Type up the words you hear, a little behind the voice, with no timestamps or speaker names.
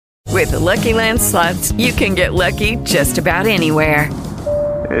With Lucky Land Slots, you can get lucky just about anywhere.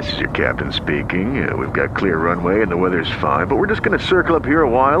 This is your captain speaking. We've got clear runway and the weather's fine, but we're just going to circle up here a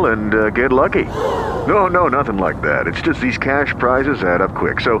while and get lucky. No, nothing like that. It's just these cash prizes add up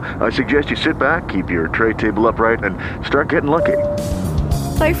quick. So I suggest you sit back, keep your tray table upright, and start getting lucky.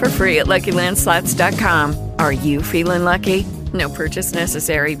 Play for free at LuckyLandSlots.com. Are you feeling lucky? No purchase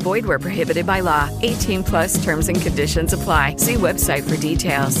necessary. Void where prohibited by law. 18 plus terms and conditions apply. See website for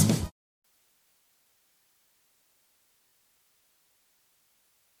details.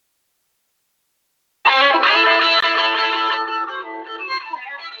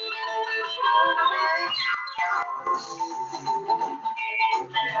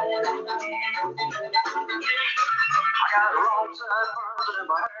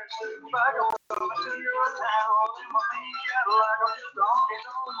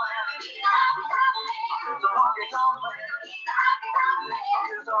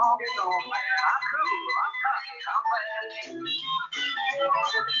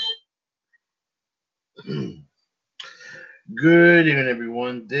 Good evening,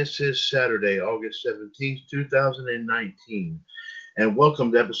 everyone. This is Saturday, August 17th, 2019, and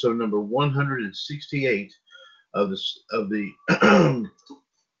welcome to episode number 168 of the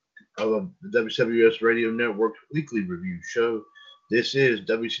WCWUS Radio Network Weekly Review Show. This is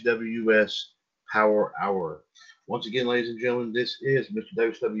WCWUS Power Hour. Once again, ladies and gentlemen, this is Mr.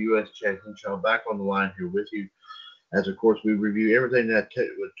 WCWUS Chad Henshaw back on the line here with you. As, of course, we review everything that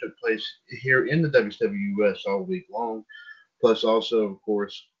took place here in the WCWUS all week long, plus also, of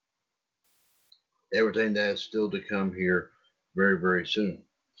course, everything that is still to come here very, very soon.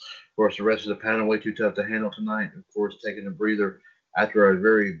 Of course, the rest of the panel way too tough to handle tonight. Of course, taking a breather after a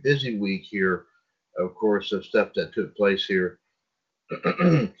very busy week here, of course, of stuff that took place here.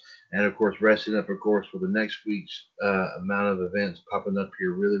 And, of course, resting up, of course, for the next week's amount of events popping up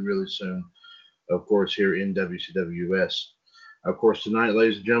here really, really soon, of course, here in WCWUS. Of course, tonight,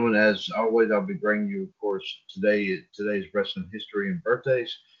 ladies and gentlemen, as always, I'll be bringing you, of course, today's wrestling history and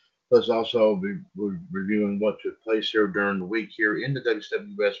birthdays. Plus, also, I'll be reviewing what took place here during the week here in the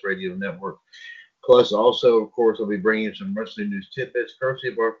WCWUS Radio Network. Plus, also, of course, I'll be bringing some wrestling news tidbits courtesy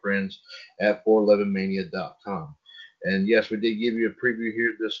of our friends at 411mania.com. And yes, we did give you a preview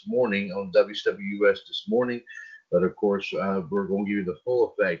here this morning on WCWUS this morning. But, of course, we're going to give you the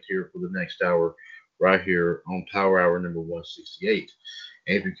full effect here for the next hour right here on Power Hour number 168.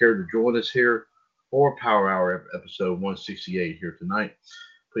 And if you care to join us here for Power Hour episode 168 here tonight,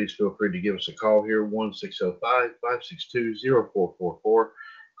 please feel free to give us a call here, 1-605-562-0444,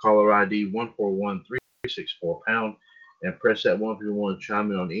 caller ID 141364#, and press that one if you want to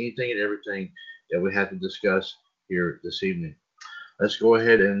chime in on anything and everything that we have to discuss here this evening. Let's go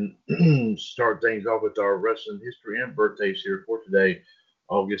ahead and start things off with our wrestling history and birthdays here for today,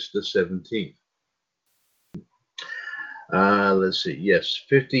 August the 17th. Let's see. Yes,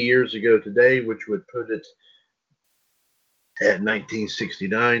 50 years ago today, which would put it at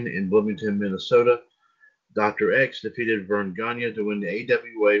 1969 in Bloomington, Minnesota, Dr. X defeated Vern Gagne to win the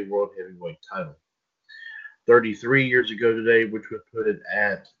AWA World Heavyweight title. 33 years ago today, which would put it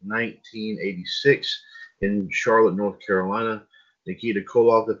at 1986 in Charlotte, North Carolina, Nikita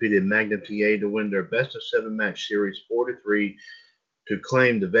Koloff defeated Magnum TA to win their best-of-7 match series 4-3 to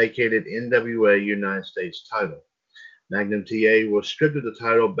claim the vacated NWA United States title. Magnum TA was stripped of the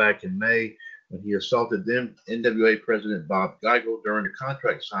title back in May when he assaulted then NWA President Bob Geigel during the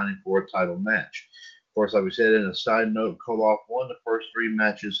contract signing for a title match. Of course, like we said, in a side note, Koloff won the first 3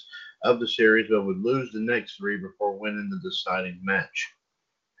 matches of the series, but would lose the next 3 before winning the deciding match.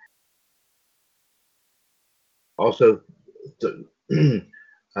 Also,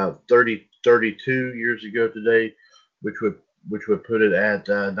 32 years ago today, which would put it at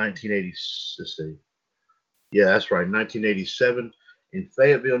 1980. Let's see. Yeah, that's right. 1987 in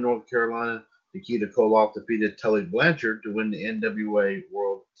Fayetteville, North Carolina, Nikita Koloff defeated Tully Blanchard to win the NWA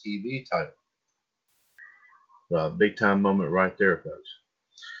World TV title. Big time moment right there, folks.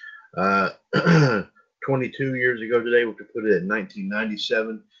 22 years ago today, which would put it at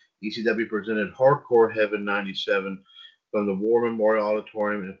 1997, ECW presented Hardcore Heaven 97 from the War Memorial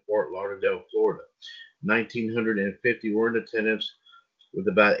Auditorium in Fort Lauderdale, Florida. 1,950 were in attendance, with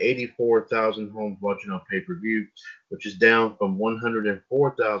about 84,000 homes watching on pay-per-view, which is down from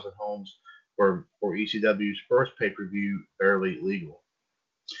 104,000 homes for ECW's first pay-per-view, Barely Legal.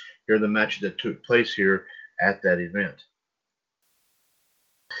 Here are the matches that took place here at that event.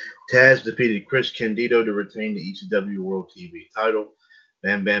 Taz defeated Chris Candido to retain the ECW World TV title.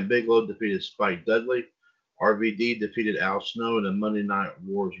 Bam Bam Bigelow defeated Spike Dudley. RVD defeated Al Snow in a Monday Night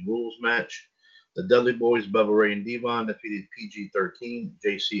Wars rules match. The Dudley Boys, Bubba Ray and Devon, defeated PG-13,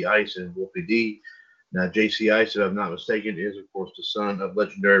 JC Ice, and Wolfie D. Now, JC Ice, if I'm not mistaken, is, of course, the son of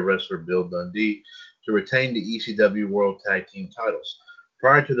legendary wrestler Bill Dundee, to retain the ECW World Tag Team titles.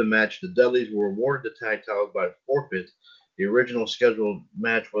 Prior to the match, the Dudleys were awarded the tag titles by forfeit. The original scheduled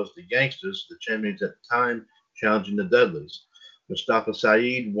match was the Gangsters, the champions at the time, challenging the Dudleys. Mustafa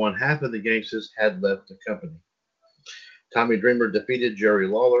Saeed, one half of the Gangsters, had left the company. Tommy Dreamer defeated Jerry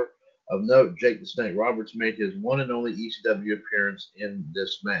Lawler. Of note, Jake the Snake Roberts made his one and only ECW appearance in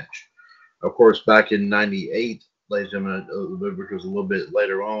this match. Of course, back in '98, ladies and gentlemen, which was a little bit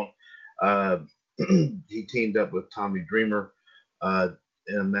later on, he teamed up with Tommy Dreamer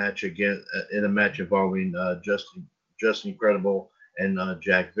in a match involving Justin Credible and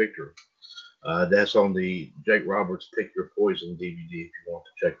Jack Victor. That's on the Jake Roberts Pick Your Poison DVD if you want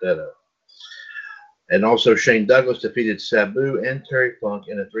to check that out. And also, Shane Douglas defeated Sabu and Terry Funk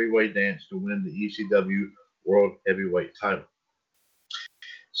in a three-way dance to win the ECW World Heavyweight title.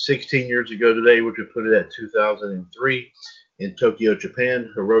 16 years ago today, which would put it at 2003, in Tokyo, Japan,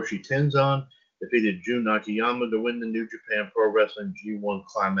 Hiroshi Tenzan defeated Jun Akiyama to win the New Japan Pro Wrestling G1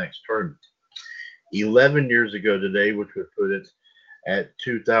 Climax tournament. 11 years ago today, which would put it at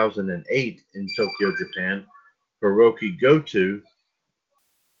 2008 in Tokyo, Japan, Hiroki Goto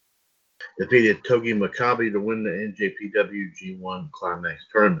defeated Togi Makabe to win the NJPW G1 Climax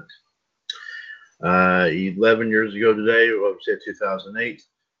tournament. 11 years ago today, what was it, 2008?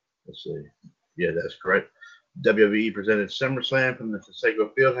 Let's see. Yeah, that's correct. WWE presented SummerSlam from the Conseco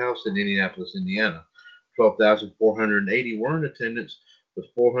Fieldhouse in Indianapolis, Indiana. 12,480 were in attendance, with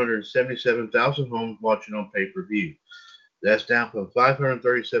 477,000 homes watching on pay-per-view. That's down from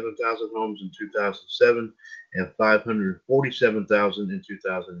 537,000 homes in 2007 and 547,000 in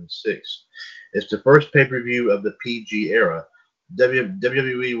 2006. It's the first pay-per-view of the PG era.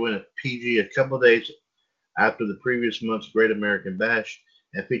 WWE went a PG a couple of days after the previous month's Great American Bash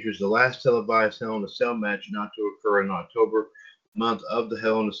and features the last televised Hell in a Cell match not to occur in October, month of the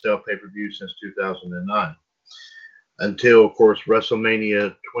Hell in a Cell pay-per-view since 2009. Until, of course,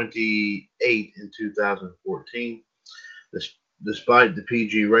 WrestleMania 28 in 2014. Despite the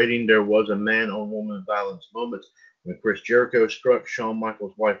PG rating, there was a man-on-woman violence moment when Chris Jericho struck Shawn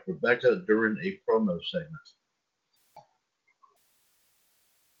Michaels' wife Rebecca during a promo segment.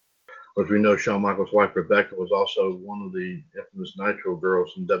 As we know, Shawn Michaels' wife Rebecca was also one of the infamous Nitro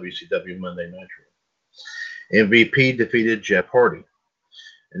girls in WCW Monday Nitro. MVP defeated Jeff Hardy.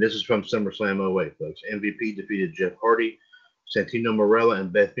 And this is from SummerSlam 08, folks. MVP defeated Jeff Hardy. Santino Marella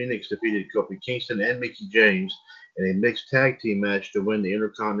and Beth Phoenix defeated Kofi Kingston and Mickie James in a mixed tag team match to win the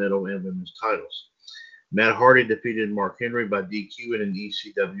Intercontinental and Women's titles. Matt Hardy defeated Mark Henry by DQ in an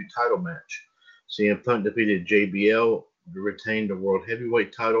ECW title match. CM Punk defeated JBL to retain the World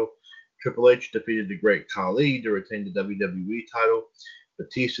Heavyweight title. Triple H defeated the Great Khali to retain the WWE title.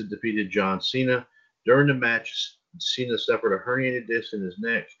 Batista defeated John Cena. During the match, Cena suffered a herniated disc in his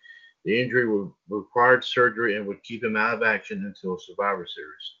neck. The injury required surgery and would keep him out of action until Survivor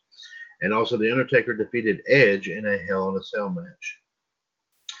Series. And also, The Undertaker defeated Edge in a Hell in a Cell match.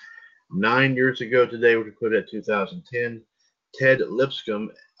 9 years ago today, which we put at 2010, Ted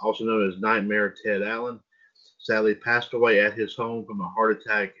Lipscomb, also known as Nightmare Ted Allen, sadly passed away at his home from a heart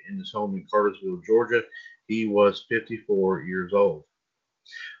attack in his home in Cartersville, Georgia. He was 54 years old.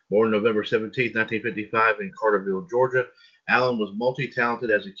 Born November 17, 1955 in Cartersville, Georgia, Allen was multi-talented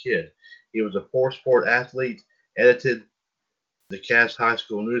as a kid. He was a four-sport athlete, edited the Cass High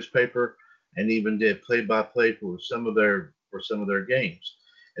School newspaper, and even did play-by-play for some of their games.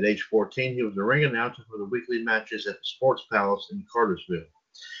 At age 14, he was a ring announcer for the weekly matches at the Sports Palace in Cartersville.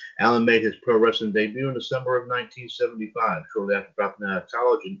 Allen made his pro wrestling debut in the summer of 1975, shortly after dropping out of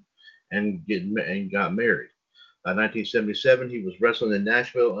college and got married. By 1977, he was wrestling in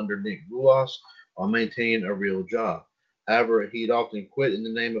Nashville under Nick Gulas while maintaining a real job. However, he'd often quit in the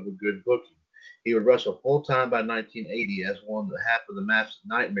name of a good booking. He would wrestle full-time by 1980 as one of the half of the Masked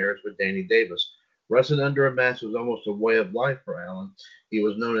Nightmares with Danny Davis. Wrestling under a mask was almost a way of life for Allen. He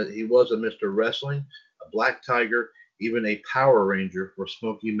was a Mr. Wrestling, a Black Tiger, even a Power Ranger for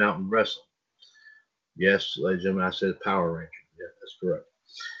Smoky Mountain Wrestling. Yes, ladies and gentlemen, I said Power Ranger. Yeah, that's correct.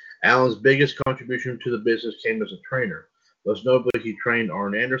 Allen's biggest contribution to the business came as a trainer. Most notably, he trained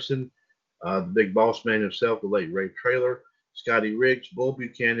Arn Anderson, the big boss man himself, the late Ray Traylor, Scotty Riggs, Bull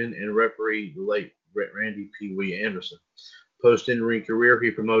Buchanan, and referee, the late Randy Pee Wee Anderson. Post-in-ring career, he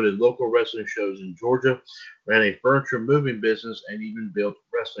promoted local wrestling shows in Georgia, ran a furniture moving business, and even built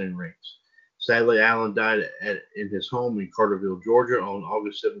wrestling rings. Sadly, Allen died in his home in Cartersville, Georgia on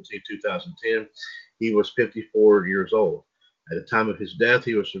August 17, 2010. He was 54 years old. At the time of his death,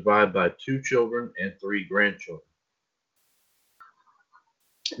 he was survived by 2 children and 3 grandchildren.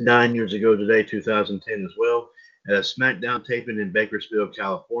 9 years ago today, 2010 as well, at a SmackDown taping in Bakersfield,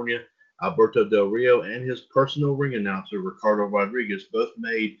 California, Alberto Del Rio and his personal ring announcer, Ricardo Rodriguez, both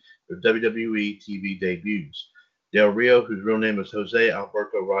made their WWE TV debuts. Del Rio, whose real name is Jose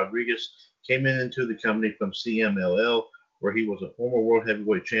Alberto Rodriguez, came into the company from CMLL, where he was a former World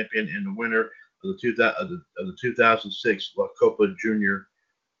Heavyweight Champion and the winner of the 2006 La Copa Junior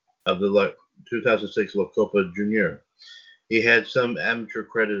of the 2006 La Copa Junior. He had some amateur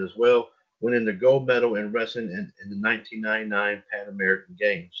credit as well, winning the gold medal in wrestling in the 1999 Pan American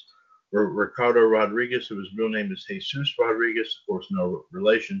Games. Ricardo Rodriguez, whose real name is Jesus Rodriguez, of course no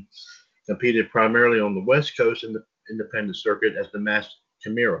relation, competed primarily on the West Coast in the independent circuit as the Masked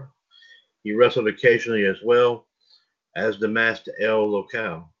Chimera. He wrestled occasionally as well as the Masked El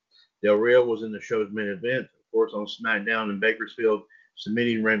Local. Del Rio was in the show's main event, of course on SmackDown in Bakersfield,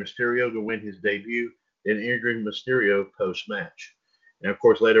 submitting Rey Mysterio to win his debut, then injuring Mysterio post-match. And of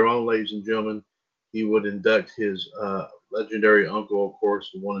course later on, ladies and gentlemen, he would induct his legendary uncle, of course,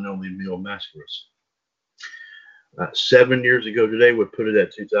 the one and only Mil Mascaras. 7 years ago today, we put it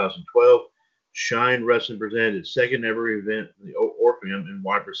at 2012, Shine Wrestling presented its second ever event in the Orpheum in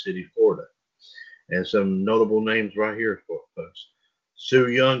Ybor City, Florida. And some notable names right here, folks. Sue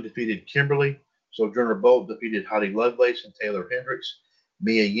Young defeated Kimberly. Sojourner Bolt defeated Heidi Lovelace and Taylor Hendricks.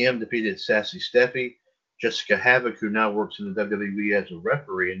 Mia Yim defeated Sassy Steffi. Jessica Havoc, who now works in the WWE as a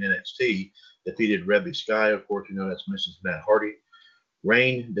referee in NXT, defeated Rebby Sky. Of course, you know that's Mrs. Matt Hardy.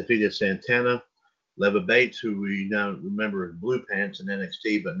 Rain defeated Santana. Leva Bates, who we now remember as Blue Pants in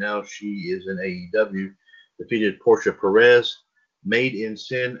NXT, but now she is in AEW, defeated Portia Perez. Made in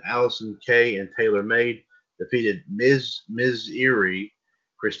Sin, Allison Kay and Taylor Made defeated Ms. Erie,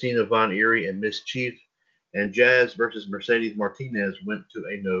 Christina Von Erie, and Miss Chief. And Jazz versus Mercedes Martinez went to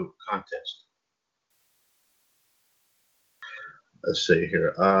a no contest. Let's see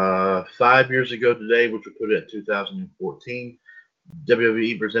here. 5 years ago today, which we put it at 2014,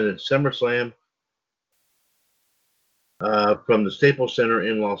 WWE presented SummerSlam from the Staples Center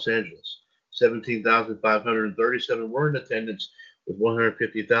in Los Angeles. 17,537 were in attendance, with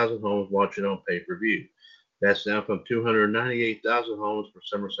 150,000 homes watching on pay-per-view. That's down from 298,000 homes for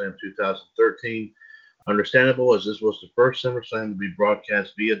SummerSlam 2013. Understandable, as this was the first SummerSlam to be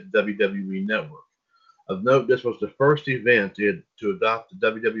broadcast via the WWE Network. Of note, this was the first event to adopt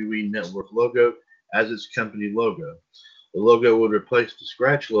the WWE Network logo as its company logo. The logo would replace the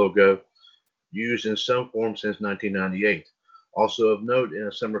scratch logo used in some form since 1998. Also of note, in a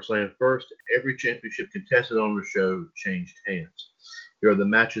SummerSlam first, every championship contested on the show changed hands. Here are the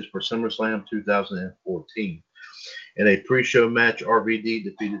matches for SummerSlam 2014. In a pre-show match, RVD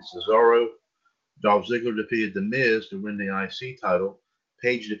defeated Cesaro. Dolph Ziggler defeated The Miz to win the IC title.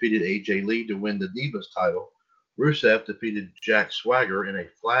 Paige defeated AJ Lee to win the Divas title. Rusev defeated Jack Swagger in a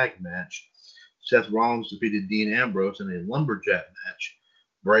flag match. Seth Rollins defeated Dean Ambrose in a lumberjack match.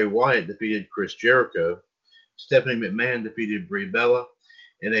 Bray Wyatt defeated Chris Jericho. Stephanie McMahon defeated Brie Bella.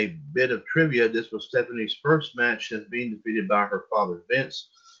 In a bit of trivia, this was Stephanie's first match since being defeated by her father Vince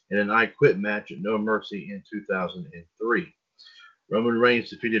in an I Quit match at No Mercy in 2003. Roman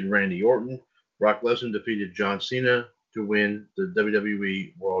Reigns defeated Randy Orton. Brock Lesnar defeated John Cena to win the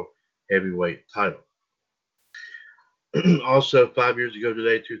WWE World Heavyweight title. Also, 5 years ago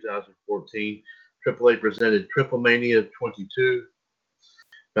today, 2014, AAA presented Triple Mania 22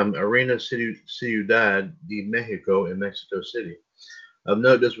 from Arena Ciudad de Mexico in Mexico City. Of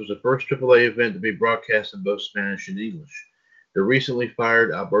note, this was the first AAA event to be broadcast in both Spanish and English. The recently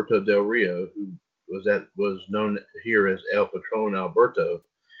fired Alberto Del Rio, who was known here as El Patron Alberto,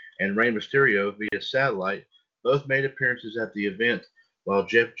 and Rey Mysterio via satellite both made appearances at the event, while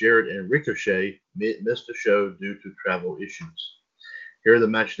Jeff Jarrett and Ricochet missed the show due to travel issues. Here are the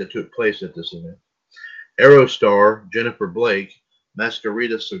matches that took place at this event. Aerostar, Jennifer Blake,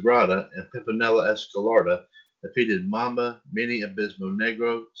 Mascarita Sagrada, and Pimpinella Escalarda defeated Mamba, Mini Abismo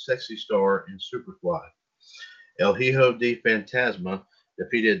Negro, Sexy Star, and Superfly. El Hijo de Fantasma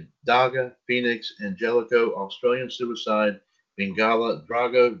defeated Daga, Phoenix, Angelico, Australian Suicide, Bengala,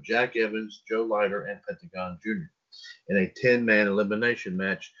 Drago, Jack Evans, Joe Leiter, and Pentagon Jr. in a 10-man elimination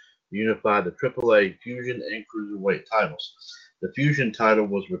match to unify the AAA Fusion and Cruiserweight titles. The Fusion title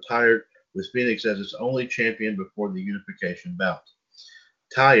was retired with Phoenix as its only champion before the unification bout.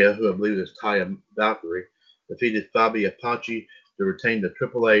 Taya, who I believe is Taya Valkyrie, defeated Fabi Apache to retain the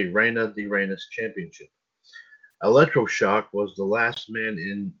AAA Reina de Reinas Championship. Electroshock was the last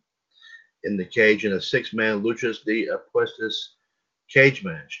man in the cage in a 6-man Luchas de Apuestas cage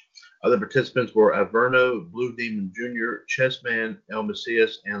match. Other participants were Averno, Blue Demon Jr., Chessman, El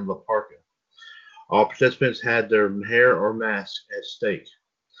Macias, and La Parca. All participants had their hair or mask at stake.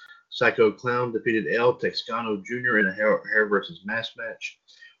 Psycho Clown defeated El Texcano Jr. in a hair versus mask match.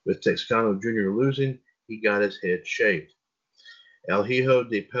 With Texcano Jr. losing, he got his head shaved. El Hijo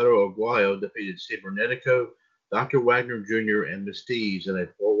de Pedro Aguayo defeated Cibernetico, Dr. Wagner Jr., and Mistiz in a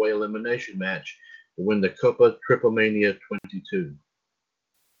four-way elimination match to win the Copa Triplemania 22.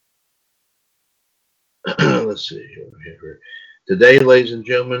 Let's see here. Today, ladies and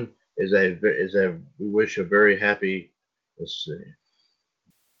gentlemen, we wish a very happy. Let's see.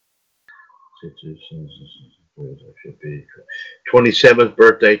 27th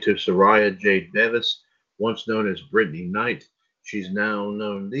birthday to Soraya Jade Bevis, once known as Brittany Knight. She's now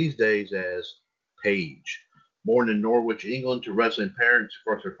known these days as Paige. Born in Norwich, England, to wrestling parents. Of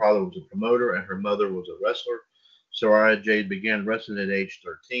course, her father was a promoter and her mother was a wrestler. Soraya Jade began wrestling at age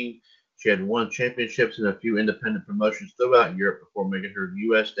 13. She had won championships in a few independent promotions throughout Europe before making her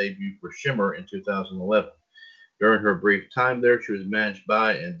U.S. debut for Shimmer in 2011. During her brief time there, she was managed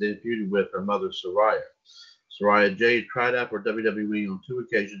by and debuted with her mother, Soraya. Soraya Jade tried out for WWE on 2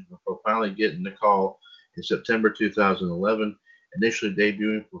 occasions before finally getting the call in September 2011, initially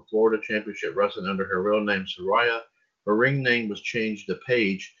debuting for Florida Championship Wrestling under her real name, Soraya. Her ring name was changed to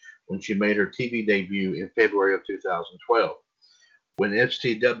Paige when she made her TV debut in February of 2012. When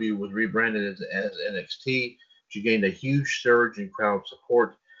FCW was rebranded as NXT, she gained a huge surge in crowd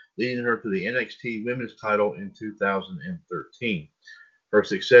support, leading her to the NXT Women's title in 2013. Her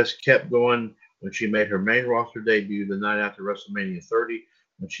success kept going when she made her main roster debut the night after WrestleMania 30,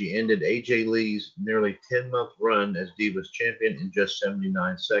 when she ended AJ Lee's nearly 10-month run as Divas champion in just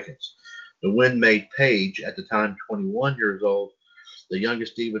 79 seconds. The win made Paige, at the time 21 years old, the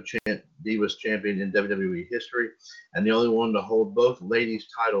youngest Divas champion in WWE history, and the only one to hold both ladies'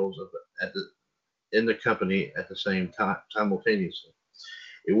 titles in the company at the same time simultaneously.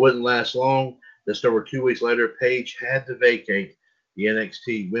 It wouldn't last long. Just over 2 weeks later, Paige had to vacate the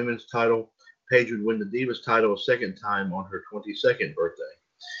NXT Women's title. Paige would win the Divas title a second time on her 22nd birthday.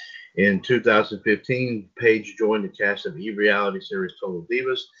 In 2015, Paige joined the cast of e-reality series Total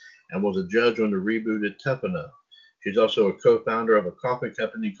Divas and was a judge on the rebooted Tough Enough. She's also a co-founder of a coffee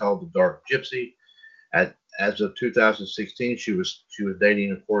company called The Dark Gypsy. As of 2016, she was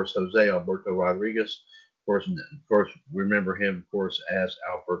dating, of course, Jose Alberto Rodriguez. Of course, remember him, of course, as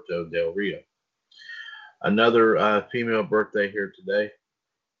Alberto Del Rio. Another female birthday here today.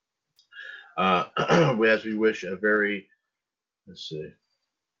 As we wish a very,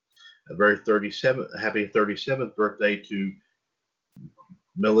 happy 37th birthday to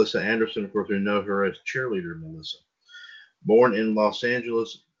Melissa Anderson. Of course, we know her as Cheerleader Melissa. Born in Los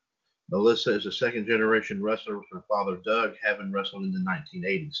Angeles, Melissa is a second-generation wrestler with her father, Doug, having wrestled in the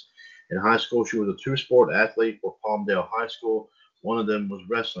 1980s. In high school, she was a two-sport athlete for Palmdale High School. One of them was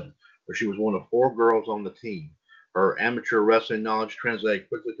wrestling, where she was one of 4 girls on the team. Her amateur wrestling knowledge translated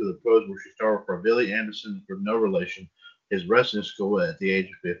quickly to the pros, where she started for Billy Anderson, for no relation, his wrestling school at the age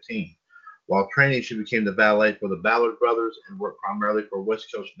of 15. While training, she became the valet for the Ballard brothers and worked primarily for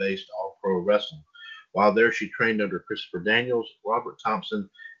West Coast-based All-Pro Wrestling. While there, she trained under Christopher Daniels, Robert Thompson,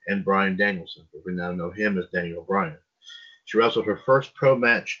 and Brian Danielson. We now know him as Daniel Bryan. She wrestled her first pro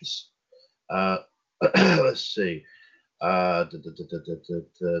matches. Let's see. Let's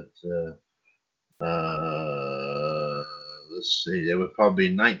see. It would probably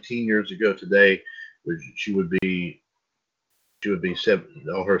be 19 years ago today. She would be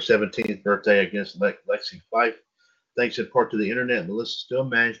on her 17th birthday against Lexi Fife. Thanks in part to the internet, Melissa still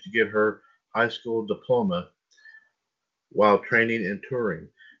managed to get her high school diploma while training and touring.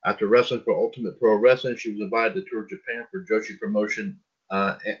 After wrestling for Ultimate Pro Wrestling, she was invited to tour Japan for Joshi promotion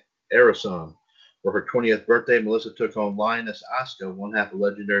Arasan. For her 20th birthday, Melissa took on Lioness Asuka, one half of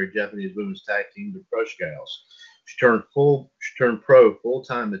legendary Japanese women's tag team, the Crush Gals. She turned pro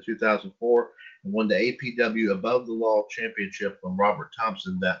full-time in 2004 and won the APW Above the Law Championship from Robert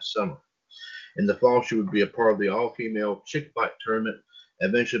Thompson that summer. In the fall, she would be a part of the all-female Chick Fight tournament,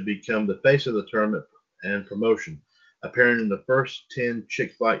 eventually become the face of the tournament and promotion, appearing in the first 10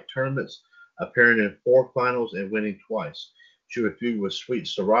 Chick Fight tournaments, appearing in 4 finals, and winning twice. She would feud with Sweet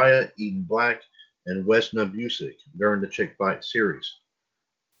Saraya, Eden Black, and Wesna Busick during the Chick Fight series.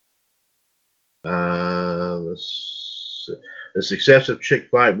 The success of Chick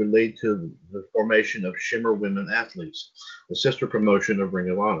Fight would lead to the formation of Shimmer Women Athletes, the sister promotion of Ring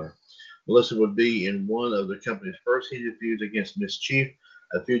of Honor. Melissa would be in one of the company's first heated feuds against Miss Chief,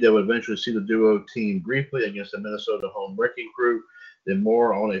 a feud that would eventually see the duo team briefly against the Minnesota Home Wrecking Crew, then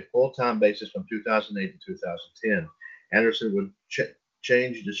more on a full-time basis from 2008 to 2010. Anderson would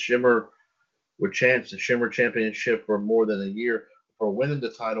chance the Shimmer Championship for more than a year before winning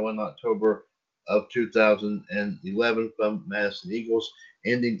the title in October of 2011 from Madison Eagles,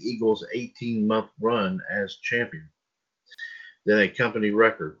 ending Eagles' 18-month run as champion. Then a company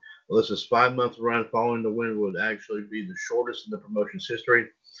record. Melissa's 5-month run following the win would actually be the shortest in the promotion's history,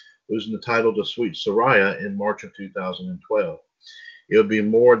 losing the title to Sweet Soraya in March of 2012. It would be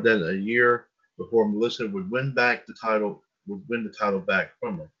more than a year before Melissa would win the title back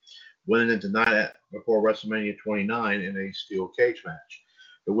from her, winning it tonight before WrestleMania 29 in a steel cage match.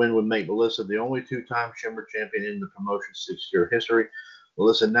 The win would make Melissa the only two-time Shimmer champion in the promotion's 6-year history.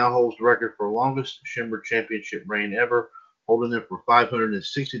 Melissa now holds the record for longest Shimmer championship reign ever, holding it for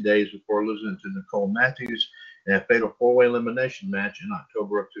 560 days before losing it to Nicole Matthews in a fatal four-way elimination match in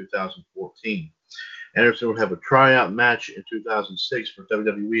October of 2014. Anderson would have a tryout match in 2006 for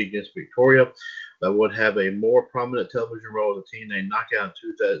WWE against Victoria that would have a more prominent television role as a TNA knockout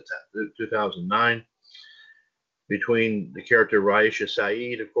in 2009 between the character Raisha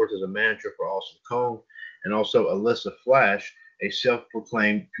Saeed, of course, as a manager for Awesome Kong, and also Alyssa Flash, a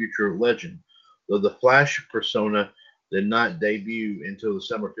self-proclaimed future legend. Though the Flash persona did not debut until the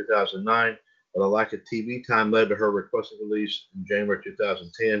summer of 2009, but a lack of TV time led to her requested release in January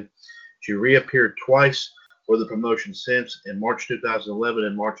 2010. She reappeared twice for the promotion since in March 2011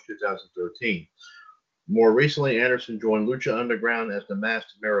 and March 2013. More recently, Anderson joined Lucha Underground as the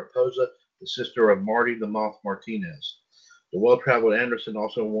Masked Mariposa, the sister of Marty the Moth Martinez. The well-traveled Anderson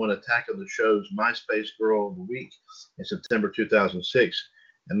also won Attack of the Show's MySpace Girl of the Week in September 2006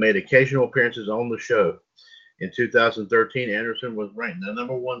 and made occasional appearances on the show. In 2013, Anderson was ranked the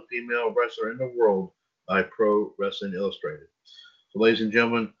 #1 female wrestler in the world by Pro Wrestling Illustrated. So, ladies and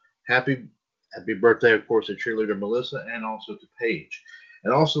gentlemen, happy birthday, of course, to cheerleader Melissa and also to Paige.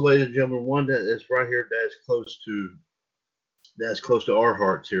 And also, ladies and gentlemen, one that is right here that's close to our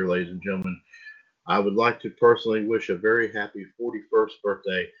hearts here, ladies and gentlemen. I would like to personally wish a very happy 41st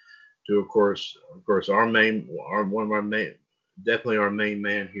birthday to, of course, our main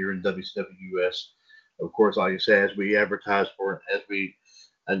man here in WCWUS. Of course, like I said, as we advertise for, as we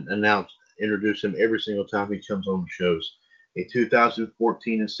introduce him every single time he comes on the shows. A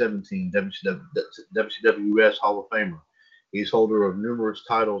 2014 and 17 WCWUS Hall of Famer. He's holder of numerous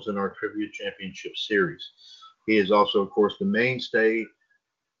titles in our Trivia Championship Series. He is also, of course, the mainstay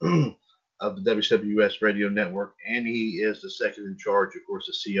of the WCWUS radio network, and he is the second in charge, of course,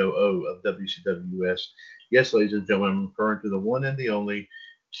 the COO of WCWUS. Yes, ladies and gentlemen, I'm referring to the one and the only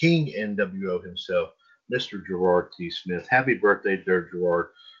King NWO himself, Mr. Gerard T. Smith. Happy birthday, dear Gerard.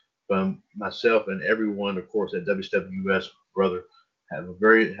 From myself and everyone, of course, at WCWUS, brother, have a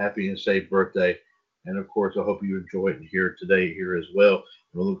very happy and safe birthday. And, of course, I hope you enjoy it here today as well. And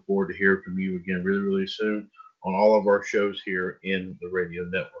we'll look forward to hearing from you again really, really soon on all of our shows here in the radio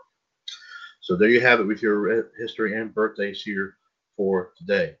network. So there you have it with your history and birthdays here for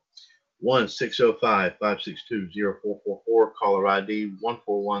today. 1-605-562-0444, caller ID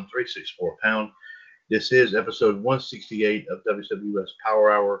 141364#. This is episode 168 of WCWUS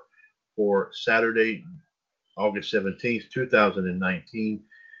Power Hour for Saturday, August 17th, 2019.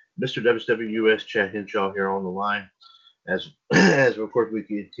 Mr. WCWUS Chad Henshaw here on the line. As of course we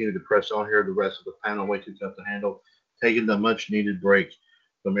continue to press on here, the rest of the panel way too tough to handle, taking the much needed break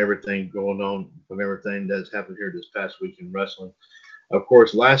from everything going on, from everything that's happened here this past week in wrestling. Of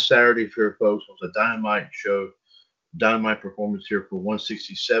course, last Saturday for folks was a dynamite performance here for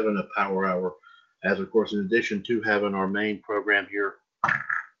 167 of Power Hour. As of course, in addition to having our main program here,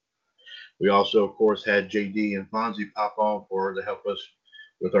 we also of course had JD and Fonzie pop on to help us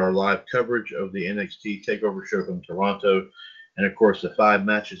with our live coverage of the NXT TakeOver show from Toronto, and of course the 5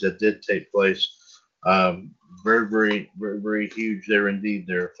 matches that did take place. Very, very, very, very huge there indeed,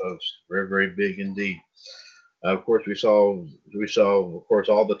 there, folks. Very, very big indeed. Of course, we saw, of course,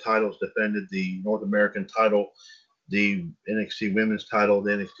 all the titles defended: the North American title, the NXT Women's title,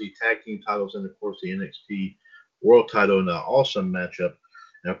 the NXT Tag Team titles, and of course the NXT World title in an awesome matchup.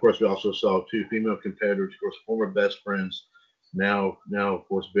 And of course, we also saw 2 female competitors, of course, former best friends, now of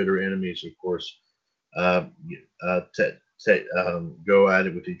course bitter enemies, of course, go at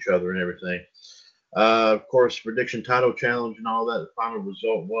it with each other and everything. Of course, prediction title challenge and all that. The final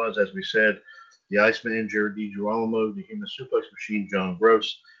result was, as we said, the Iceman, Jared DiGirolamo, the Human Suplex Machine, John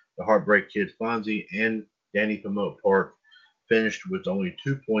Gross, the Heartbreak Kid, Fonzie, and Danny Promote Park finished with only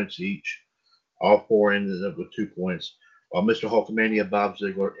 2 points each. All 4 ended up with 2 points, while Mr. Hulkamania, Bob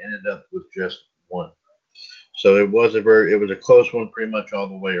Ziegler, ended up with just 1. So it was a close one pretty much all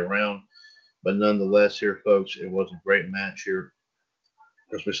the way around. But nonetheless here, folks, it was a great match here.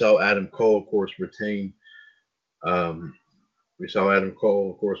 As we saw Adam Cole, of course, retain We saw Adam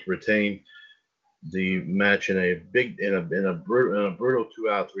Cole, of course, retain the match in a brutal 2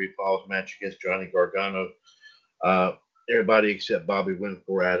 out of 3 falls match against Johnny Gargano. Everybody except Bobby went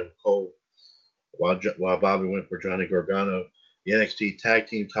for Adam Cole, while Bobby went for Johnny Gargano. The NXT Tag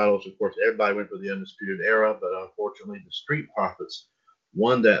Team titles, of course, everybody went for the Undisputed Era, but unfortunately, the Street Profits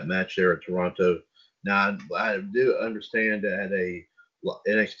won that match there at Toronto. Now, I do understand that at a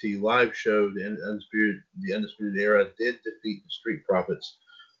NXT live show, the Undisputed Era did defeat the Street Profits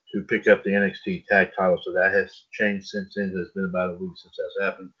to pick up the NXT tag title. So that has changed since then. It's been about a week since that's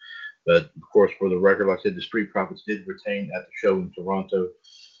happened. But of course, for the record, like I said, the Street Profits did retain at the show in Toronto.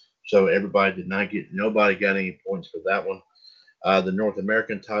 So nobody got any points for that one. The North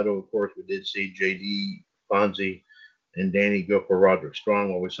American title, of course, we did see JD, Fonzie, and Danny go for Roderick Strong,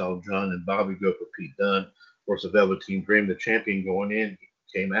 while we saw John and Bobby go for Pete Dunne. Of course, the Velveteen Dream, the champion going in,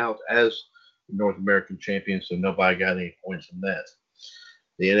 came out as the North American champion, so nobody got any points from that.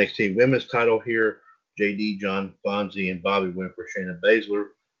 The NXT Women's title here, JD, John, Fonzie, and Bobby went for Shayna Baszler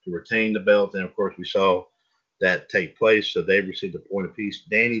to retain the belt, and of course, we saw that take place, so they received a point apiece.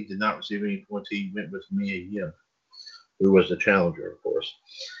 Danny did not receive any points. He went with Mia Yim, who was the challenger, of course.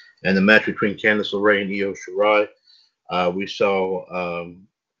 And the match between Candice LeRae and Io Shirai,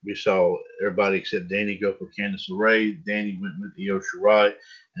 we saw everybody except Danny go for Candice LeRae. Danny went with Io Shirai,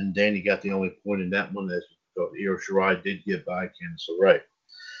 and Danny got the only point in that one, as Io Shirai did get by Candice LeRae.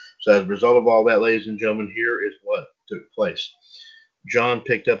 So as a result of all that, ladies and gentlemen, here is what took place. John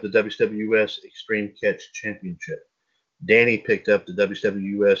picked up the WCWUS Extreme Catch Championship. Danny picked up the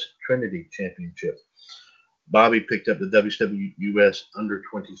WCWUS Trinity Championship. Bobby picked up the WCWUS Under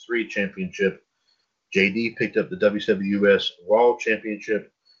 23 Championship. JD picked up the WCWUS Raw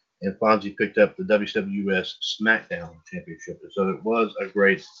Championship. And Fonzie picked up the WCWUS SmackDown Championship. So it was a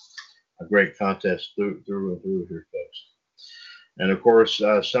great contest through and through here, folks. And of course,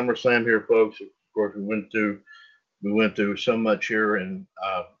 SummerSlam here, folks. Of course, we went through so much here, and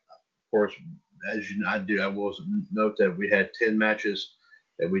of course, as I will note that we had 10 matches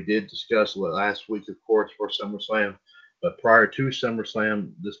that we did discuss last week, of course, for SummerSlam. But prior to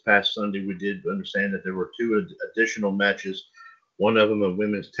SummerSlam this past Sunday, we did understand that there were 2 additional matches. One of them a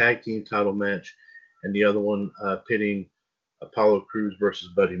women's tag team title match, and the other one pitting Apollo Crews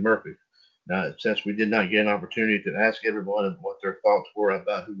versus Buddy Murphy. Now, since we did not get an opportunity to ask everyone what their thoughts were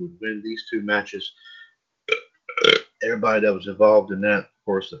about who would win these 2 matches, everybody that was involved in that, of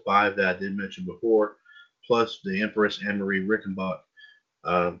course, the 5 that I did mention before, plus the Empress Anne-Marie Rickenbach,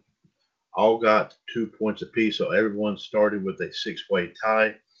 all got 2 points apiece. So everyone started with a 6-way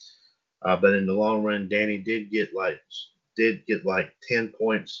tie. But in the long run, Danny did get like 10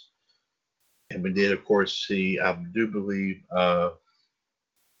 points. And we did, of course, see, I do believe,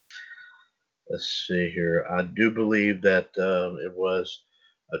 let's see here. I do believe that it was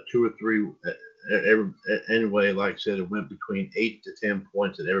a 2 or 3. Anyway, like I said, it went between 8 to 10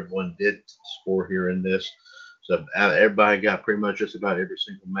 points that everyone did score here in this. So everybody got pretty much just about every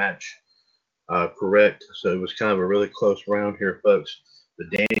single match correct. So it was kind of a really close round here, folks.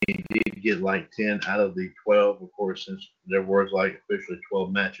 But Danny did get like 10 out of the 12, of course, since there was like officially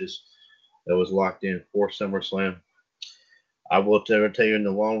 12 matches that was locked in for SummerSlam. I will tell you in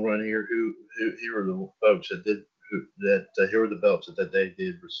the long run here, here are the folks here are the belts that they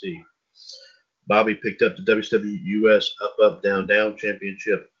did receive. Bobby picked up the WCWUS Up Up Down Down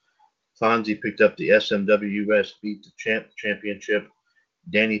Championship. Fonzie picked up the SMWUS Beat the Champ Championship.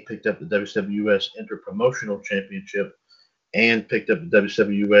 Danny picked up the WCWUS Interpromotional Championship and picked up the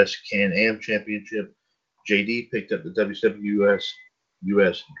WCWUS Can-Am Championship. JD picked up the WCWUS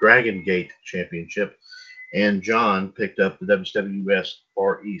US Dragon Gate Championship. And John picked up the WCWUS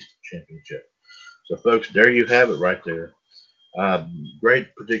Far East Championship. So, folks, there you have it right there.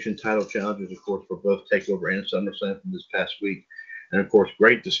 Great prediction title challenges, of course, for both TakeOver and SummerSlam from this past week. And, of course,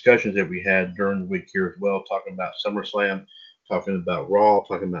 great discussions that we had during the week here as well, talking about SummerSlam, talking about Raw,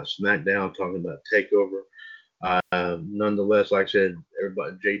 talking about SmackDown, talking about TakeOver. Nonetheless, like I said,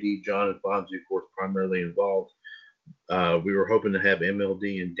 everybody, JD, John, and Fonzie, of course, primarily involved. We were hoping to have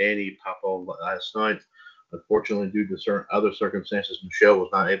MLD and Danny pop on last night. Unfortunately, due to certain other circumstances, Michelle was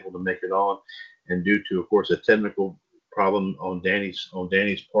not able to make it on. And due to, of course, a technical problem on Danny's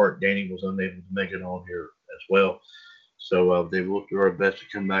part, Danny was unable to make it on here as well. So they will do our best to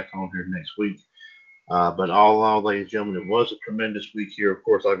come back on here next week. But all in all, ladies and gentlemen, it was a tremendous week here. Of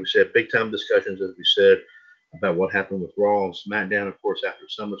course, like we said, big time discussions, as we said, about what happened with Raw and SmackDown. Of course, after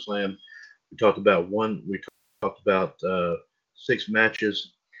SummerSlam, we talked about 6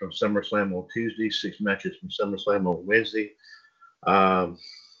 matches from SummerSlam on Tuesday, 6 matches from SummerSlam on Wednesday.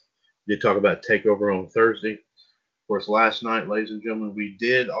 Did talk about TakeOver on Thursday. Of course, last night, ladies and gentlemen, we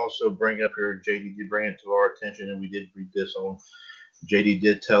did also bring up here, JD did bring it to our attention, and we did read this on. JD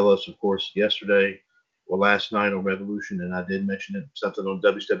did tell us, of course, yesterday or last night on Revolution, and I did mention it, something on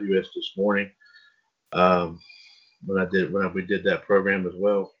WCWUS this morning when we did that program as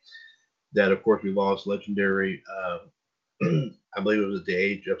well, that, of course, we lost legendary, I believe it was at the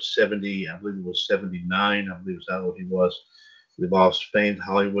age of 70, I believe it was 79, I believe it was how old he was. We lost famed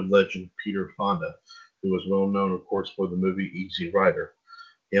Hollywood legend Peter Fonda, who was well known, of course, for the movie Easy Rider.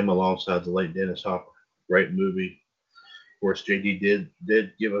 Him alongside the late Dennis Hopper. Great movie. Of course, JD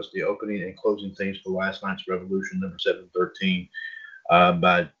did give us the opening and closing themes for last night's Revolution number 713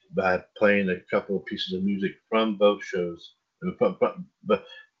 by playing a couple of pieces of music from both shows. But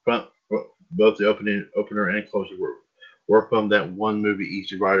both the opener and closer were from that one movie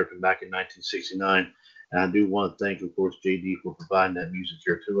Easy Rider from back in 1969. And I do want to thank, of course, JD for providing that music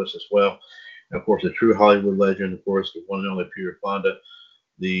here to us as well. And of course, a true Hollywood legend, of course, the one and only Peter Fonda,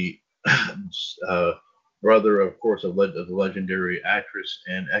 the brother, of course, of the legendary actress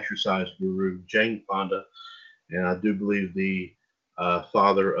and exercise guru Jane Fonda, and I do believe the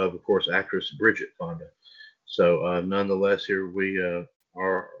father of course, actress Bridget Fonda. So, nonetheless, here we are.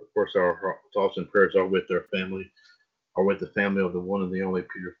 Of course, our thoughts and prayers are with their family, are with the family of the one and the only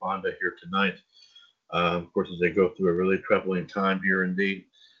Peter Fonda here tonight. Of course, as they go through a really troubling time here, indeed,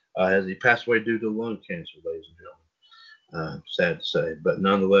 as he passed away due to lung cancer, ladies and gentlemen. Sad to say, but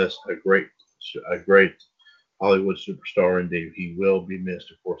nonetheless, a great Hollywood superstar indeed. He will be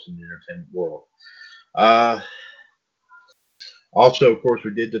missed, of course, in the entertainment world. Also, of course,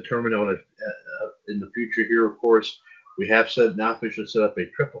 we did determine on in the future here, of course, we have now officially set up a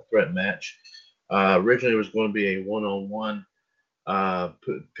triple threat match. Originally, it was going to be a one-on-one,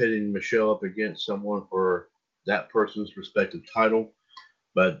 pitting Michelle up against someone for that person's respective title.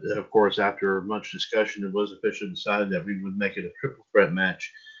 But of course, after much discussion, it was officially decided that we would make it a triple threat match,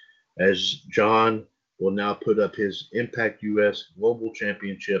 as John will now put up his Impact US Global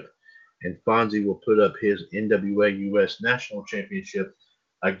Championship, and Fonzie will put up his NWA US National Championship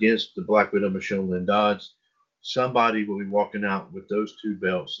against the Black Widow Michelle Lynn Dodds. Somebody will be walking out with those two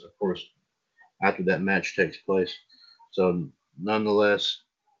belts, of course, after that match takes place. So, nonetheless,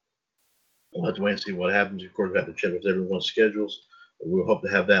 we'll have to wait and see what happens. Of course, we have to check with everyone's schedules. We'll hope to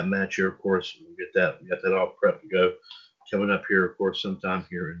have that match here, of course. We'll get that all prepped to go. Coming up here, of course, sometime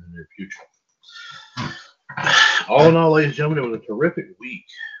here in the near future. All in all, ladies and gentlemen, it was a terrific week,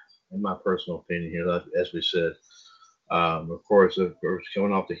 in my personal opinion here, as we said. Of course,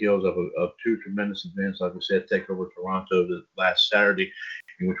 coming off the heels of two tremendous events, like we said, Takeover Toronto last Saturday,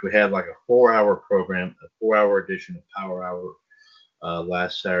 in which we had like a 4-hour program, a 4-hour edition of Power Hour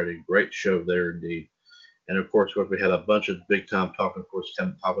last Saturday. Great show there indeed. And of course, we had a bunch of big time talk, of course,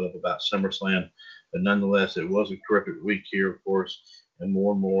 popping up about SummerSlam. But nonetheless, it was a terrific week here, of course, and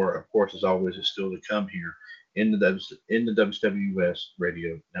more, of course, as always, is still to come here in the WCWUS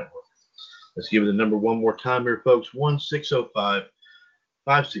radio network. Let's give it the number one more time here, folks.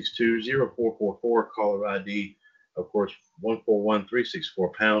 1-605-562-0444. Caller ID, of course,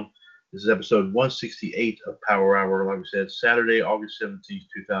 141364#. This is episode 168 of Power Hour. Like we said, Saturday, August 17th,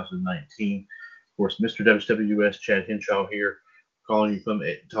 2019. Of course, Mr. WCWUS, Chad Henshaw here, calling you from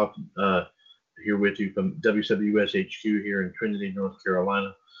here with you from WCWUS HQ here in Trinity, North Carolina.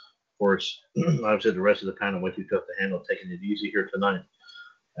 Of course, like I said, the rest of the panel way too tough to handle, taking it easy here tonight.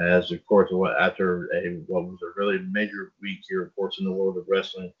 As of course, after what was a really major week here, of course, in the world of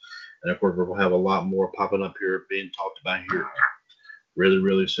wrestling, and of course, we'll have a lot more popping up here, being talked about here really,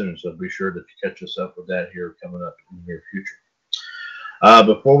 really soon. So be sure to catch us up with that here coming up in the near future.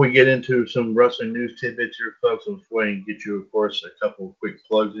 Before we get into some wrestling news tidbits here, folks, let's go ahead and get you, of course, a couple of quick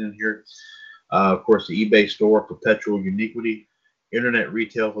plugs in here. Of course, the eBay store, Perpetual Uniquity, internet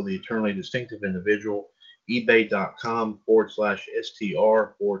retail for the eternally distinctive individual,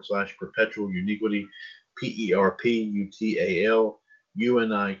 ebay.com/str/perpetual uniquity, PERPUTAL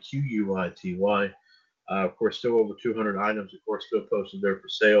UNIQUITY. Of course, still over 200 items, of course, still posted there for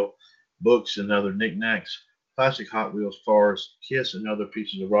sale. Books and other knickknacks, classic Hot Wheels cars, Kiss and other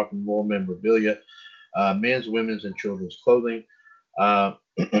pieces of rock and roll memorabilia, men's, women's, and children's clothing,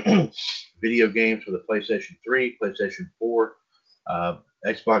 video games for the PlayStation 3, PlayStation 4,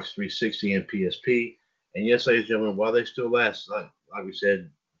 Xbox 360, and PSP. And yes, ladies and gentlemen, while they still last, like we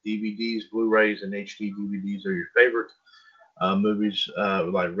said, DVDs, Blu-rays, and HD DVDs are your favorite. Movies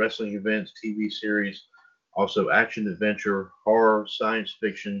like wrestling events, TV series, also action, adventure, horror, science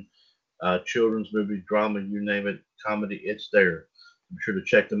fiction, children's movies, drama, you name it, comedy, it's there. Be sure to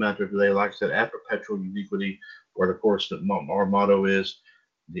check them out there today. Like I said, at Perpetual Uniquity, where, of course, our motto is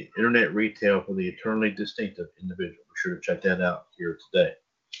the internet retail for the eternally distinctive individual. Be sure to check that out here today.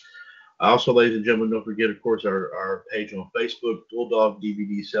 Also, ladies and gentlemen, don't forget, of course, our page on Facebook, Bulldog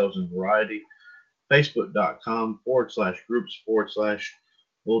DVD Sales and Variety,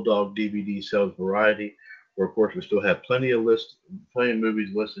 facebook.com/groups/Bulldog DVD Sales Variety, where, of course, we still have plenty of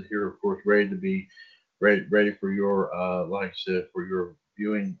movies listed here, of course, ready for your, like I said, for your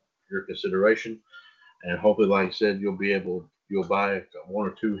viewing, your consideration. And hopefully, like I said, you'll buy one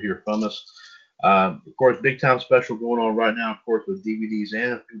or two here from us. Of course, big time special going on right now, of course, with DVDs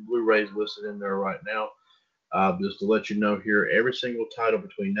and a few Blu-rays listed in there right now. Just to let you know here, every single title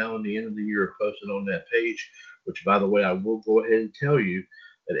between now and the end of the year are posted on that page, which, by the way, I will go ahead and tell you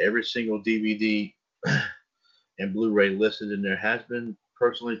that every single DVD and Blu-ray listed in there has been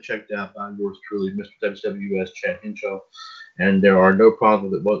personally checked out by yours truly, Mr. WCWUS Chad Henshaw, and there are no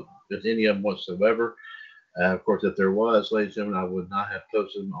problems with any of them whatsoever. Of course, if there was, ladies and gentlemen, I would not have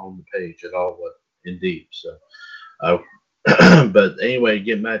posted them on the page at all, but indeed. So, but anyway,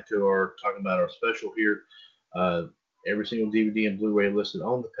 getting back to talking about our special here, every single DVD and Blu-ray listed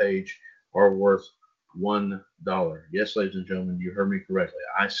on the page are worth $1. Yes, ladies and gentlemen, you heard me correctly.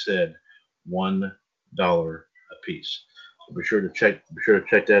 I said $1 a piece. So be sure to check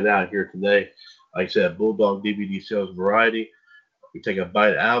that out here today. Like I said, Bulldog DVD Sales Variety. We take a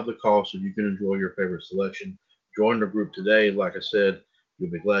bite out of the cost so you can enjoy your favorite selection. Join the group today. Like I said,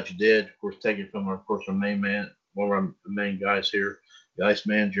 you'll be glad you did. Of course, take it from our main man, one of our main guys here, the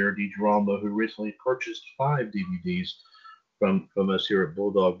Iceman, Jared DiGirolamo, who recently purchased 5 DVDs from us here at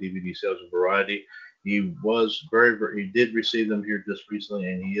Bulldog DVD Sales and Variety. He was he did receive them here just recently,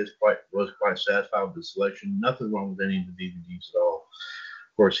 and he was quite satisfied with the selection. Nothing wrong with any of the DVDs at all.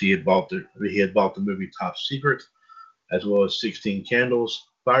 Of course, he had bought the movie Top Secret, as well as 16 Candles,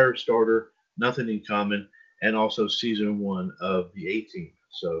 Firestarter, Nothing in Common, and also Season 1 of The A-Team.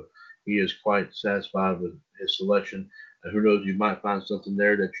 So he is quite satisfied with his selection. And who knows, you might find something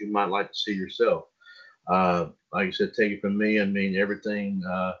there that you might like to see yourself. Like I said, take it from me. I mean, everything,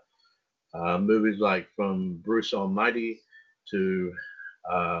 movies like from Bruce Almighty to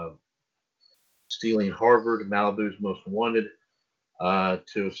Stealing Harvard, Malibu's Most Wanted,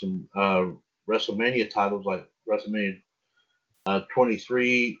 to some WrestleMania titles like WrestleMania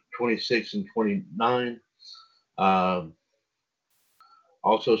 23, 26, and 29.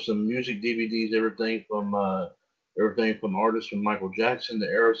 Also some music DVDs, everything from artists from Michael Jackson to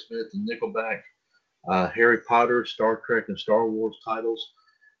Aerosmith and Nickelback, Harry Potter, Star Trek, and Star Wars titles.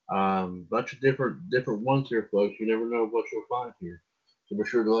 Bunch of different ones here, folks. You never know what you'll find here. So be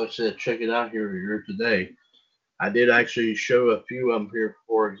sure to, like I said, check it out here today. I did actually show a few of them here,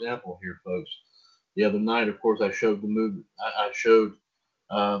 for example, here, folks. The other night, of course, I showed the movie. I showed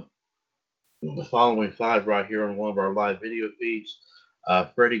the following 5 right here on one of our live video feeds.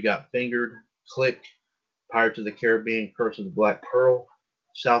 Freddy Got Fingered, Click, Pirates of the Caribbean, Curse of the Black Pearl,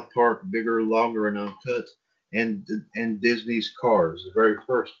 South Park, Bigger, Longer, and Uncut, and Disney's Cars, the very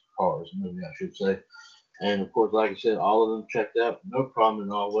first Cars movie, I should say. And of course, like I said, all of them checked out, no problem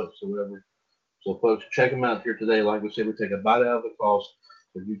at all whatsoever. So, folks, check them out here today. Like we said, we take a bite out of the cost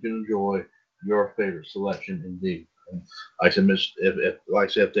so you can enjoy your favorite selection indeed. And like I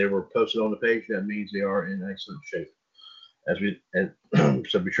said, if they were posted on the page, that means they are in excellent shape.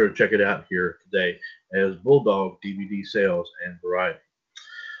 So be sure to check it out here today as Bulldog DVD Sales and Variety.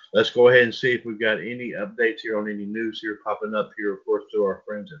 Let's go ahead and see if we've got any updates here on any news here popping up here, of course, to our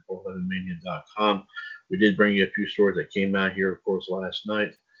friends at 411mania.com. We did bring you a few stories that came out here, of course, last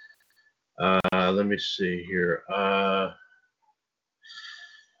night. Let me see here.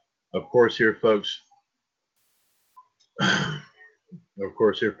 Of course, here, folks. We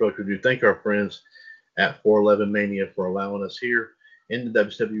do thank our friends at 411 Mania for allowing us here in the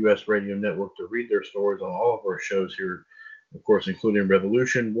WCWUS Radio Network to read their stories on all of our shows here, of course, including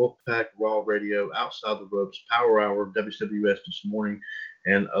Revolution, Wolfpack, Raw Radio, Outside the Ropes, Power Hour, WCWUS This Morning,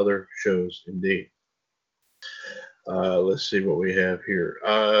 and other shows indeed. Let's see what we have here.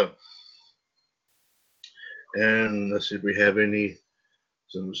 And let's see if we have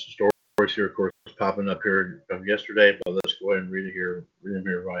some stories here, of course, popping up here from yesterday, but let's go ahead and read them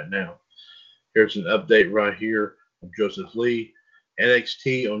here right now. Here's an update right here of Joseph Lee.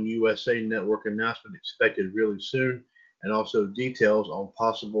 NXT on USA Network announcement expected really soon, and also details on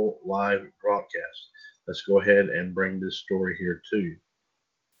possible live broadcast. Let's go ahead and bring this story here to you.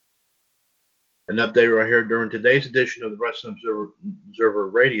 An update right here. During today's edition of the Wrestling Observer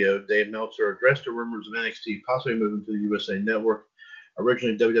Radio, Dave Meltzer addressed the rumors of NXT possibly moving to the USA Network.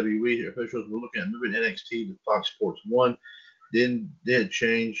 Originally, WWE officials were looking at moving NXT to Fox Sports 1, then did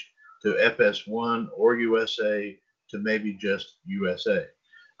change to FS1 or USA to maybe just USA.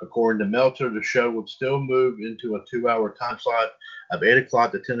 According to Meltzer, the show would still move into a 2-hour time slot of 8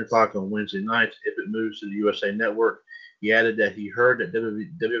 o'clock to 10 o'clock on Wednesday nights if it moves to the USA Network. He added that he heard that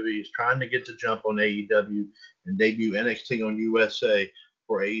WWE is trying to get the jump on AEW and debut NXT on USA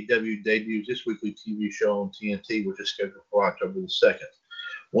for AEW debuts this weekly TV show on TNT, which is scheduled for October the 2nd.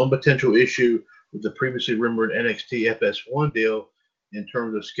 One potential issue with the previously rumored NXT FS1 deal in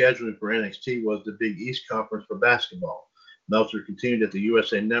terms of scheduling for NXT was the Big East Conference for basketball. Meltzer continued that the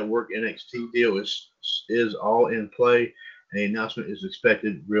USA Network NXT deal is all in play, and the announcement is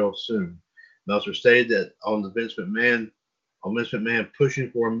expected real soon. Meltzer stated that on Vince McMahon pushing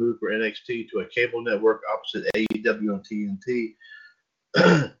for a move for NXT to a cable network opposite AEW on TNT.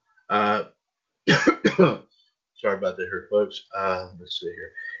 Sorry about that here, folks. Let's see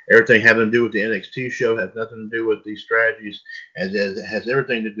here. Everything having to do with the NXT show has nothing to do with these strategies, as it has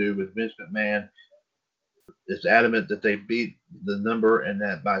everything to do with Vince McMahon. It's adamant that they beat the number, and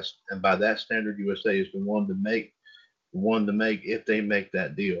that by that standard, USA is the one to make if they make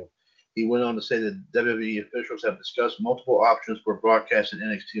that deal. He went on to say that WWE officials have discussed multiple options for broadcasting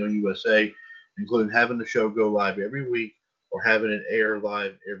NXT on USA, including having the show go live every week or having it air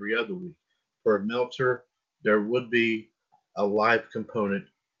live every other week. For Meltzer, there would be a live component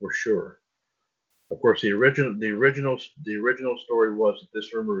for sure. Of course, the original story was that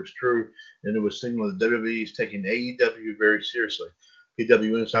this rumor is true, and it was signaled that WWE is taking AEW very seriously.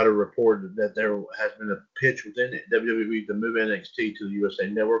 PW Insider reported that there has been a pitch within WWE to move NXT to the USA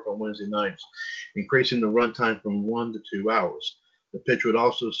Network on Wednesday nights, increasing the runtime from 1 to 2 hours. The pitch would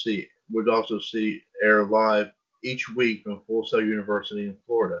also see air live each week from Full Sail University in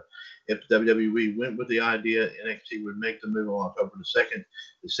Florida. If WWE went with the idea, NXT would make the move on October the 2nd,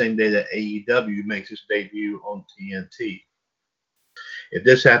 the same day that AEW makes its debut on TNT. If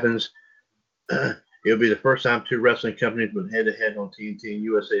this happens, it'll be the first time two wrestling companies went head-to-head on TNT and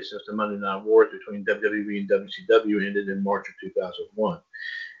USA since the Monday Night Wars between WWE and WCW ended in March of 2001.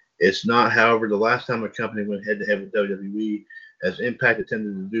 It's not, however, the last time a company went head-to-head with WWE, as Impact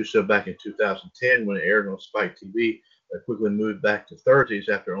attempted to do so back in 2010 when it aired on Spike TV, but quickly moved back to Thursdays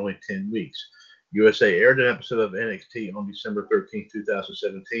after only 10 weeks. USA aired an episode of NXT on December 13,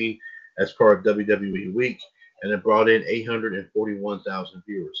 2017 as part of WWE Week, and it brought in 841,000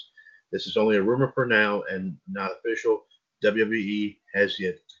 viewers. This is only a rumor for now and not official. WWE has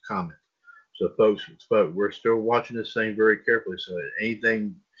yet to comment. So, folks, we're still watching this thing very carefully. So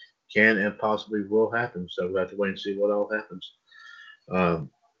anything can and possibly will happen. So we'll have to wait and see what all happens. And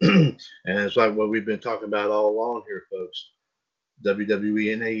it's like what we've been talking about all along here, folks.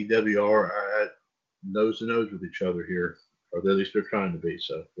 WWE and AEW are at nose to nose with each other here, or at least they're trying to be.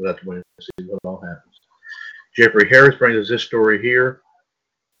 So we'll have to wait and see what all happens. Jeffrey Harris brings us this story here.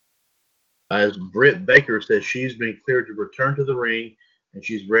 As Britt Baker says, she's been cleared to return to the ring, and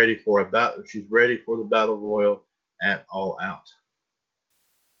she's ready for the Battle Royal at All Out.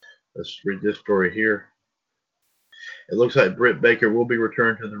 Let's read this story here. It looks like Britt Baker will be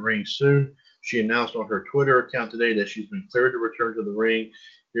returning to the ring soon. She announced on her Twitter account today that she's been cleared to return to the ring.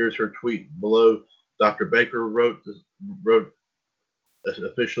 Here's her tweet below. Dr. Baker wrote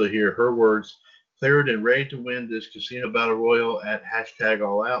officially here her words: cleared and ready to win this Casino Battle Royal at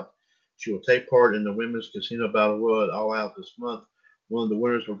 #AllOut. She will take part in the Women's Casino Battle Royal at All Out this month. One of the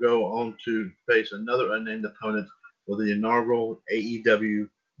winners will go on to face another unnamed opponent for the inaugural AEW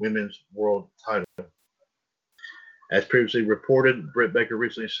Women's World Title. As previously reported, Britt Baker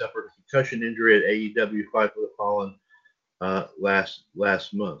recently suffered a concussion injury at AEW Fight for the Fallen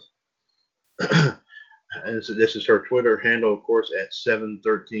last month. And so this is her Twitter handle, of course, at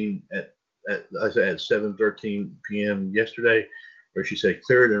 7:13 at 7:13 p.m. yesterday, where she said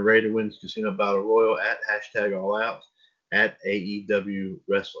cleared and ready to win Casino Battle Royal at #AllOut at AEW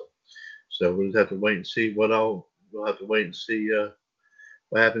Wrestling. So we'll just have to wait and see what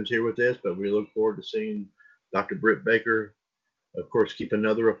happens here with this, but we look forward to seeing Dr. Britt Baker, of course, keep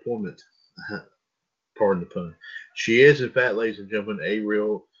another appointment. Pardon the pun. She is, in fact, ladies and gentlemen,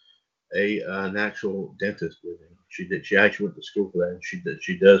 an actual dentist. She actually went to school for that, and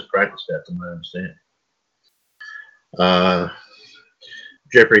she does practice that, from my understanding.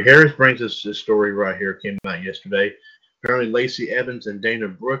 Jeffrey Harris brings us this story right here. Came out yesterday. Apparently, Lacey Evans and Dana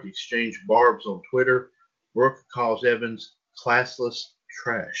Brooke exchanged barbs on Twitter. Brooke calls Evans classless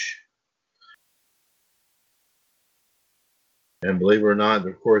trash. And believe it or not,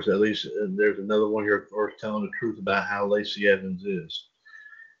 of course, at least there's another one here, of course, telling the truth about how Lacey Evans is.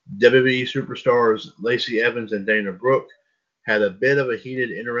 WWE superstars Lacey Evans and Dana Brooke had a bit of a heated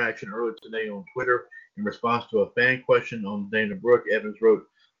interaction earlier today on Twitter. In response to a fan question on Dana Brooke, Evans wrote,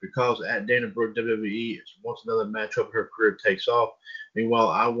 because at Dana Brooke WWE wants another matchup her career takes off. Meanwhile,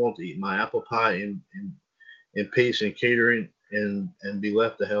 I want to eat my apple pie in peace and catering and be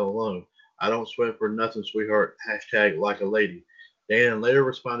left the hell alone. I don't sweat for nothing, sweetheart. Hashtag like a lady. Dana later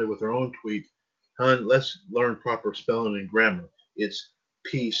responded with her own tweet, "Hun, let's learn proper spelling and grammar. It's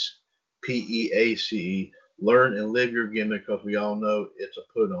peace, P-E-A-C-E. Learn and live your gimmick because we all know it's a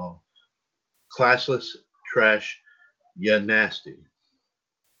put on. Classless trash, ya nasty."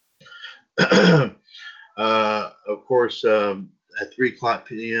 Of course, at 3:00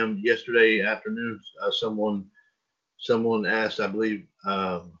 p.m. yesterday afternoon, someone asked, I believe,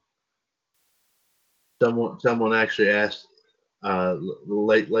 someone actually asked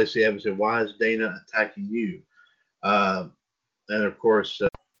Lacey Evans, said, "Why is Dana attacking you?" And of course,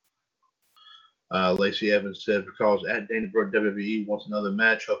 Lacey Evans said, "Because at Dana Brooke WWE wants another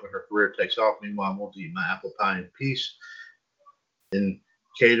match, hoping her career takes off. Meanwhile, I want to eat my apple pie in peace, in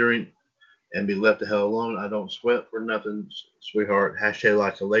catering, and be left the hell alone. I don't sweat for nothing, sweetheart. Hashtag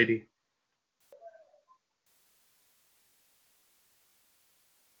like a lady."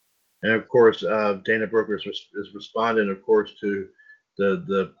 And of course, Dana Brooke is responding, of course, to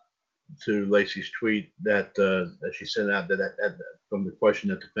to Lacey's tweet that she sent out that from the question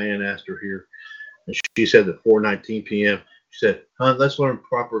that the fan asked her here. And she said at 4:19 p.m. She said, "Hun, let's learn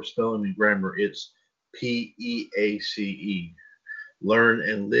proper spelling and grammar. It's P-E-A-C-E. Learn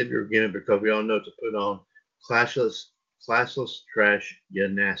and live your gimmick because we all know to put on classless trash, ya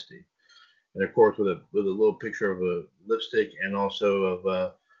nasty." And of course, with a little picture of a lipstick and also of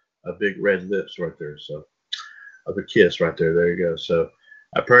a big red lips right there. So of a kiss right there. There you go. So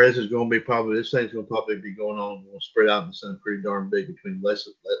I pray this is going to be this thing's going to probably be going on. We'll spread out in the sun pretty darn big between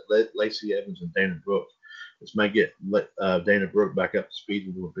Lacey Evans and Dana Brooke. This might get Dana Brooke back up to speed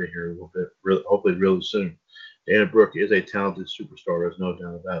a little bit here, hopefully really soon. Dana Brooke is a talented superstar. There's no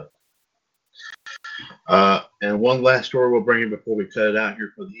doubt about it. And one last story we'll bring in before we cut it out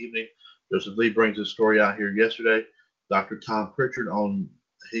here for the evening. Joseph Lee brings this story out here yesterday. Dr. Tom Pritchard on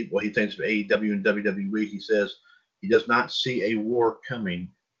what he thinks of AEW and WWE. He says he does not see a war coming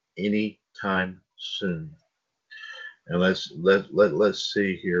anytime soon. And let's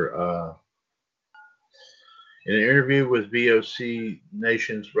see here. In an interview with VOC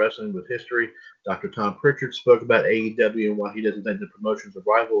Nation's Wrestling with History, Dr. Tom Pritchard spoke about AEW and why he doesn't think the promotion's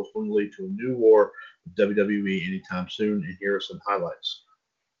arrival is going to lead to a new war with WWE anytime soon. And here are some highlights.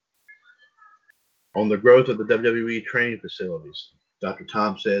 On the growth of the WWE training facilities, Dr.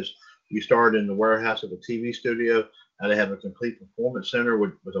 Tom says, "We started in the warehouse of a TV studio. Now they have a complete performance center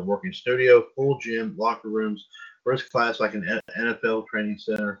with a working studio, full gym, locker rooms, first class like an NFL training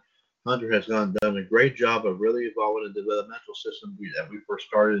center. Hunter has done a great job of really evolving the developmental system that we first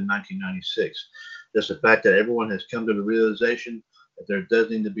started in 1996. Just the fact that everyone has come to the realization that there does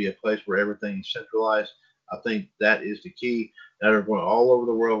need to be a place where everything is centralized. I think that is the key. Now they're going all over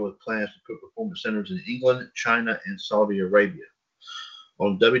the world with plans to put performance centers in England, China, and Saudi Arabia."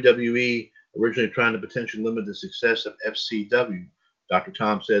 On WWE originally trying to potentially limit the success of FCW, Dr.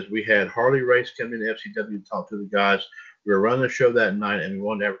 Tom says, "We had Harley Race come into FCW to talk to the guys. We were running the show that night, and we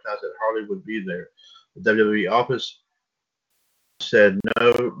wanted to advertise that Harley would be there. The WWE office said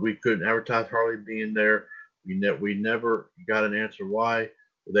no, we couldn't advertise Harley being there. We never got an answer why.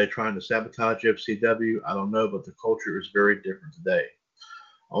 Were they trying to sabotage FCW? I don't know, but the culture is very different today."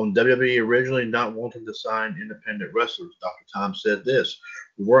 On WWE originally not wanting to sign independent wrestlers, Dr. Tom said this: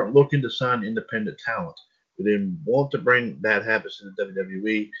 "We weren't looking to sign independent talent. We didn't want to bring bad habits into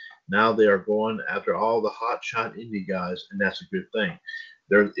WWE. Now they are going after all the hotshot indie guys, and that's a good thing.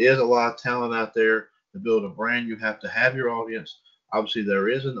 There is a lot of talent out there. To build a brand, you have to have your audience. Obviously, there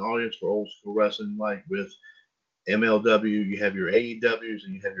is an audience for old school wrestling, like with MLW. You have your AEWs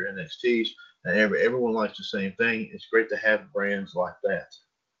and you have your NXTs, and everyone likes the same thing. It's great to have brands like that."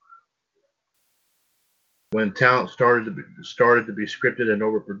 When talent started to be scripted and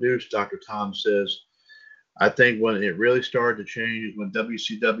overproduced, Dr. Tom says, "I think when it really started to change is when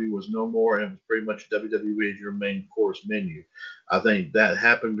WCW was no more and it was pretty much WWE as your main course menu. I think that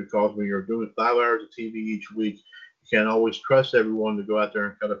happened because when you're doing 5 hours of TV each week, you can't always trust everyone to go out there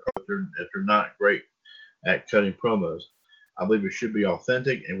and cut a promo if they're not great at cutting promos. I believe it should be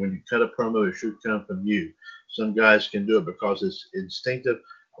authentic, and when you cut a promo, it should come from you. Some guys can do it because it's instinctive.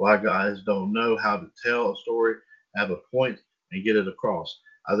 A lot of guys don't know how to tell a story, have a point, and get it across.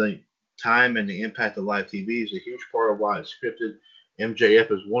 I think time and the impact of live TV is a huge part of why it's scripted. MJF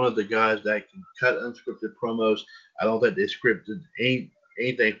is one of the guys that can cut unscripted promos. I don't think they scripted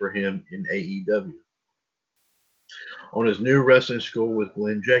anything for him in AEW." On his new wrestling school with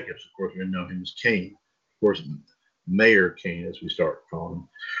Glenn Jacobs, of course, we know him as Kane. Of course, Mayor King, as we start calling him.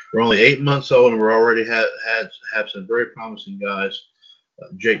 We're only 8 months old, and we're already have some very promising guys.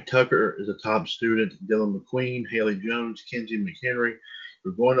 Jake Tucker is a top student. Dylan McQueen, Haley Jones, Kenzie McHenry.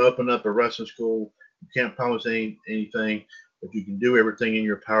 We're going to open up a wrestling school. You can't promise anything, but you can do everything in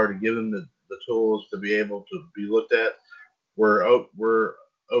your power to give them the tools to be able to be looked at. We're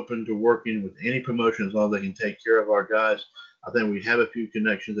open to working with any promotion as long as they can take care of our guys. I think we have a few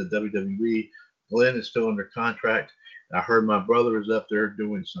connections at WWE. Glenn is still under contract. I heard my brother is up there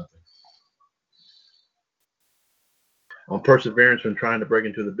doing something. On perseverance when trying to break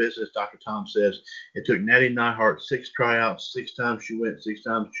into the business, Dr. Tom says it took Natty Neihart 6 tryouts. 6 times she went, 6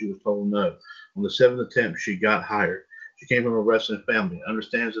 times she was told no. On the 7th attempt, she got hired. She came from a wrestling family,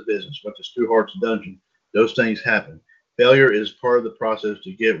 understands the business, went to Stu Hart's dungeon. Those things happen. Failure is part of the process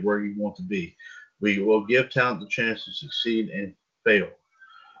to get where you want to be. We will give talent the chance to succeed and fail.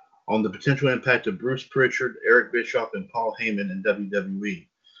 On the potential impact of Bruce Pritchard, Eric Bischoff, and Paul Heyman in WWE,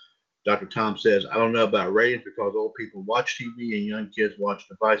 Dr. Tom says, I don't know about ratings because old people watch TV and young kids watch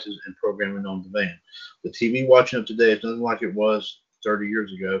devices and programming on demand. The TV watching of today is nothing like it was 30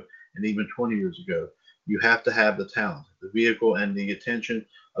 years ago and even 20 years ago. You have to have the talent, the vehicle, and the attention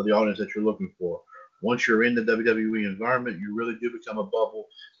of the audience that you're looking for. Once you're in the WWE environment, you really do become a bubble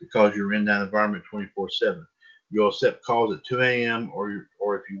because you're in that environment 24/7. You'll accept calls at 2 a.m. or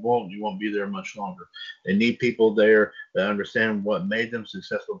if you won't be there much longer. They need people there that understand what made them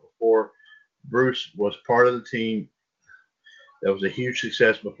successful before. Bruce was part of the team that was a huge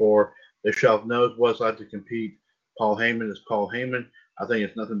success before. Bischoff knows what it's like to compete. Paul Heyman is Paul Heyman. I think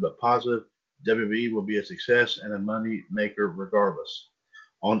it's nothing but positive. WWE will be a success and a money maker regardless.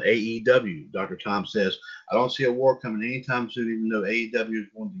 On AEW, Dr. Tom says, I don't see a war coming anytime soon, even though AEW is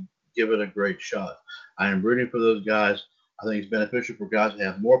going to give it a great shot. I am rooting for those guys. I think it's beneficial for guys to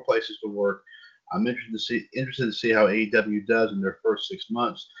have more places to work. I'm interested to see how AEW does in their first 6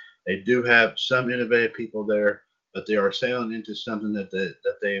 months. They do have some innovative people there, but they are sailing into something that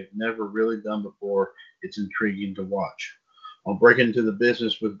they've never really done before. It's intriguing to watch. On breaking into the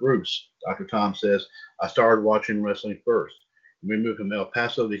business with Bruce, Dr. Tom says, I started watching wrestling first. We moved from El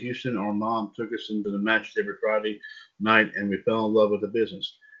Paso to Houston. Our mom took us into the matches every Friday night, and we fell in love with the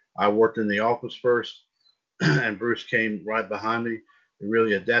business. I worked in the office first, and Bruce came right behind me. We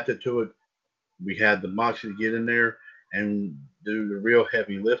really adapted to it. We had the moxie to get in there and do the real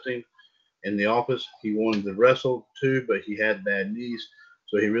heavy lifting in the office. He wanted to wrestle too, but he had bad knees.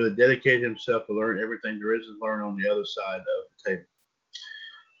 So he really dedicated himself to learn everything there is to learn on the other side of the table.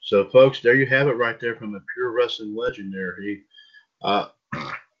 So, folks, there you have it right there from a pure wrestling legend there.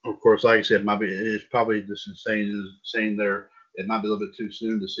 Of course, like I said, it's probably just saying there, it might be a little bit too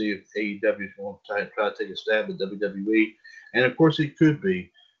soon to see if AEW is going to try to take a stab at WWE. And, of course, it could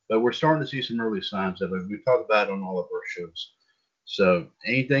be. But we're starting to see some early signs of it. We've talked about it on all of our shows. So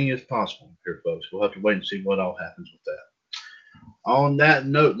anything is possible here, folks. We'll have to wait and see what all happens with that. On that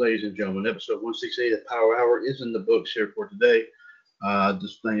note, ladies and gentlemen, episode 168 of Power Hour is in the books here for today.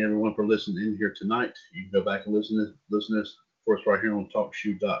 Just thank everyone for listening in here tonight. You can go back and listen to this, of course, right here on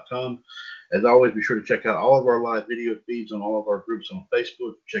TalkShoe.com. As always, be sure to check out all of our live video feeds on all of our groups on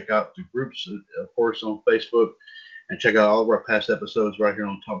Facebook. Check out the groups, of course, on Facebook. And check out all of our past episodes right here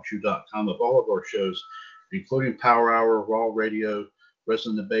on TalkShoe.com of all of our shows, including Power Hour, Raw Radio,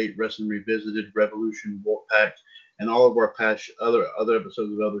 Wrestling Debate, Wrestling Revisited, Revolution, Wolfpack, and all of our past other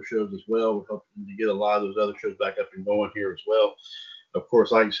episodes of other shows as well. We're hoping to get a lot of those other shows back up and going here as well. Of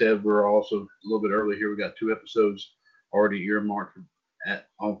course, like I said, we're also a little bit early here. We got 2 episodes already earmarked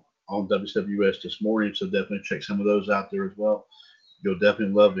on WCWUS this morning, so definitely check some of those out there as well. You'll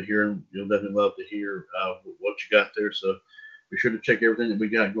definitely love to hear them. You'll definitely love to hear what you got there. So be sure to check everything that we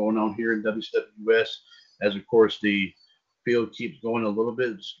got going on here in WCWUS. As, of course, the field keeps going a little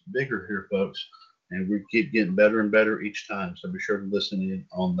bit bigger here, folks. And we keep getting better and better each time. So be sure to listen in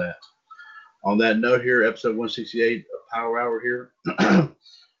on that. On that note here, episode 168 of Power Hour here.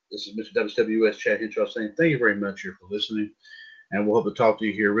 This is Mr. WCWUS Chad Henshaw saying thank you very much here for listening. And we'll hope to talk to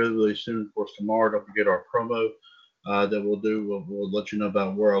you here really, really soon. Of course, tomorrow, don't forget our promo that we'll do. We'll let you know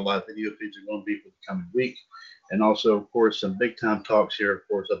about where our live video feeds are going to be for the coming week. And also, of course, some big time talks here, of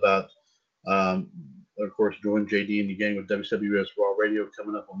course, about, of course, join JD in the game with WCWUS Raw Radio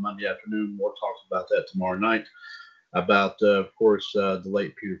coming up on Monday afternoon. More talks about that tomorrow night. About, of course, the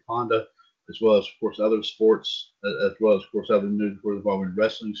late Peter Fonda, as well as, of course, other sports, as well as, of course, other news involving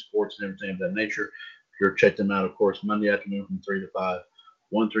wrestling, sports, and everything of that nature. You're check them out, of course, Monday afternoon from 3 to 5,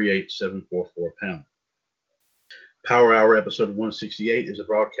 138-744-POUND. Power Hour episode 168 is a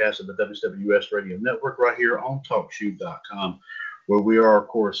broadcast of the WCWUS Radio Network right here on TalkShoe.com, where we are, of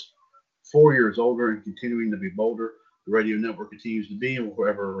course, 4 years older and continuing to be bolder. The radio network continues to be and will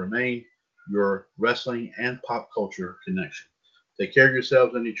forever remain your wrestling and pop culture connection. Take care of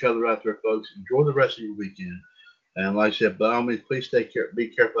yourselves and each other out there, folks. Enjoy the rest of your weekend. And like I said, by all means, please be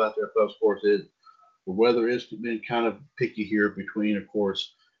careful out there, folks. Of course, the weather has been kind of picky here between, of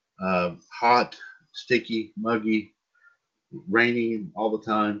course, hot, sticky, muggy, raining all the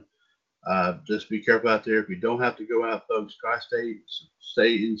time. Just be careful out there. If you don't have to go out, folks, try stay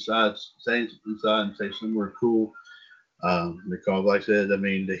inside and stay somewhere cool. Because, like I said, I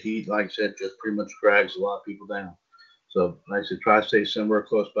mean, the heat, like I said, just pretty much drags a lot of people down. So, like I said, try to stay somewhere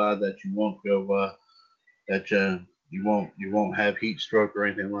close by that you won't go, you won't have heat stroke or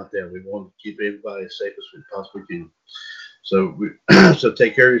anything like that. We want to keep everybody as safe as we possibly can. So, so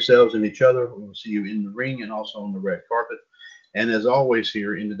take care of yourselves and each other. We'll see you in the ring and also on the red carpet. And as always,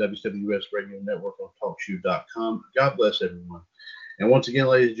 here in the WCWUS Radio Network on TalkShoe.com. God bless everyone. And once again,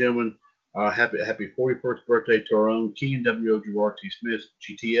 ladies and gentlemen, happy 41st birthday to our own King WOGRT Smith,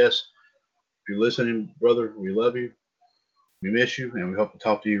 GTS. If you're listening, brother, we love you. We miss you, and we hope to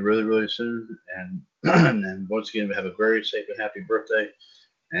talk to you really, really soon. And once again, we have a very safe and happy birthday,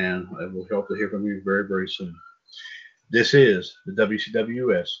 and we'll hope to hear from you very, very soon. This is the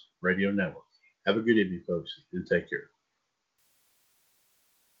WCWUS Radio Network. Have a good evening, folks, and take care.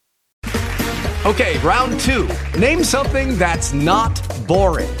 Okay, round two. Name something that's not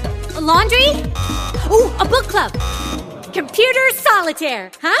boring. A laundry? Ooh, a book club. Computer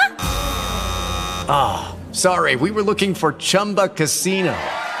solitaire, huh? Ah, sorry, we were looking for Chumba Casino.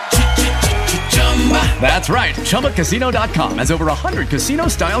 That's right, ChumbaCasino.com has over 100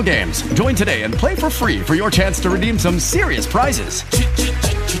 casino-style games. Join today and play for free for your chance to redeem some serious prizes.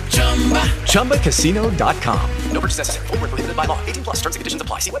 ChumbaCasino.com. No purchase necessary. Void where prohibited by law. 18+ terms and conditions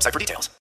apply. See website for details.